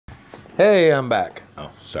Hey, I'm back.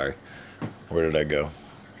 Oh, sorry. Where did I go?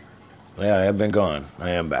 Yeah, I have been gone. I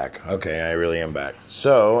am back. Okay, I really am back.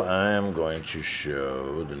 So, I am going to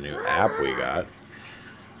show the new app we got,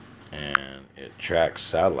 and it tracks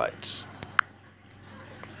satellites.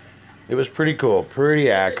 It was pretty cool,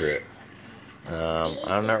 pretty accurate.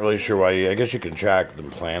 I'm not really sure why I guess you can track the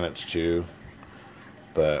planets too,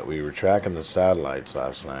 but we were tracking the satellites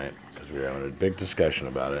last night because we were having a big discussion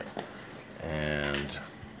about it, and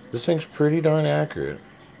this thing's pretty darn accurate.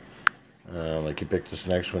 Like you pick this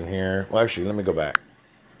next one here. Well, actually, let me go back.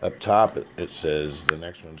 Up top, it says the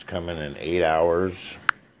next one's coming in 8 hours,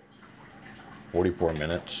 44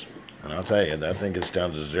 minutes. And I'll tell you, that thing gets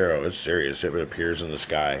down to 0. It's serious. It appears in the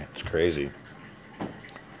sky. It's crazy.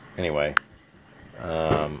 Anyway,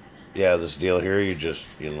 yeah, this deal here, you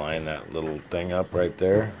line that little thing up right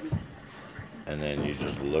there, and then you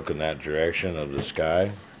just look in that direction of the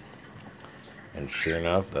sky, and sure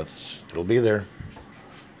enough, it'll be there.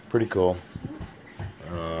 Pretty cool.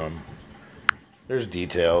 There's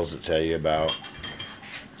details that tell you about,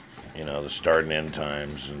 the start and end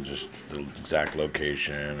times and just the exact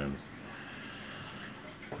location and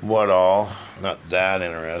what all. Not that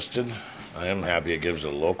interested. I am happy it gives a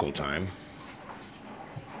local time.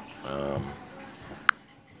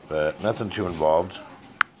 But nothing too involved.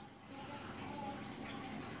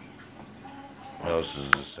 What else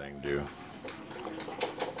does this thing do?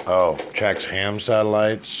 Oh, tracks ham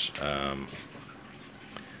satellites,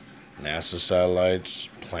 NASA satellites,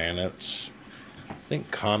 planets, I think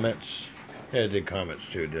comets. Yeah, it did comets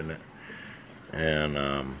too, didn't it? And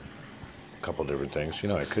a couple different things.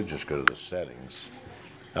 I could just go to the settings.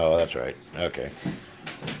 Oh, that's right. Okay.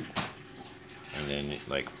 And then,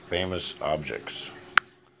 like, famous objects.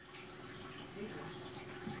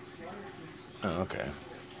 Oh, okay.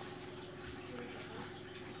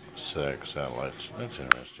 Satellites. That's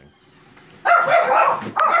interesting. Oh.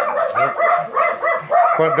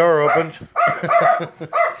 Front door opened.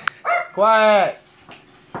 Quiet.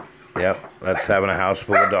 Yep, that's having a house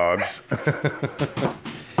full of dogs.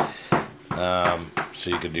 So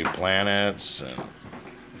you could do planets, and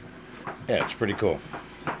yeah, it's pretty cool.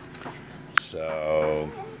 So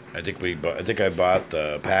I think I bought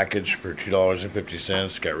the package for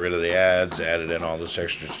 $2.50. Got rid of the ads, added in all this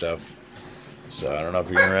extra stuff. So I don't know if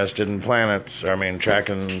you're interested in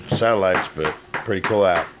tracking satellites, but pretty cool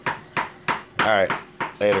app. All right,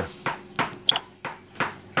 later.